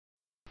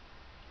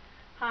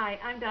Hi,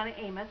 I'm Donna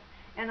Amos,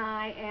 and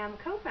I am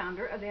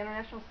co-founder of the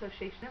International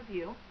Association of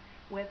You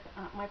with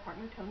my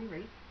partner Tony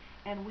Reese,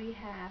 and we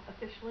have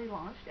officially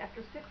launched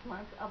after 6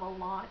 months of a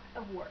lot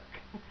of work,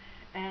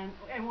 and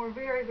we're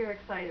very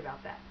excited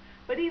about that.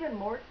 But even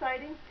more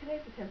exciting,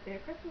 today's the 10th day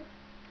of Christmas,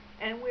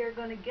 and we're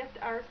going to gift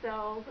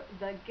ourselves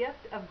the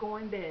gift of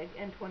going big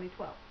in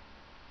 2012,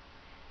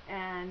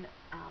 and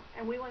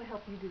we want to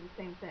help you do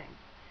the same thing.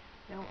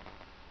 You know,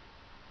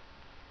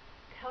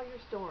 tell your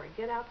story.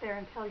 Get out there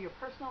and tell your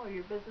personal or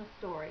your business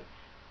story,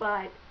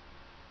 but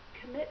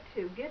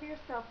give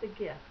yourself the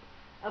gift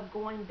of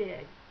going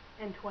big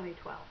in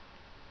 2012.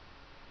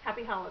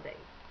 Happy holidays.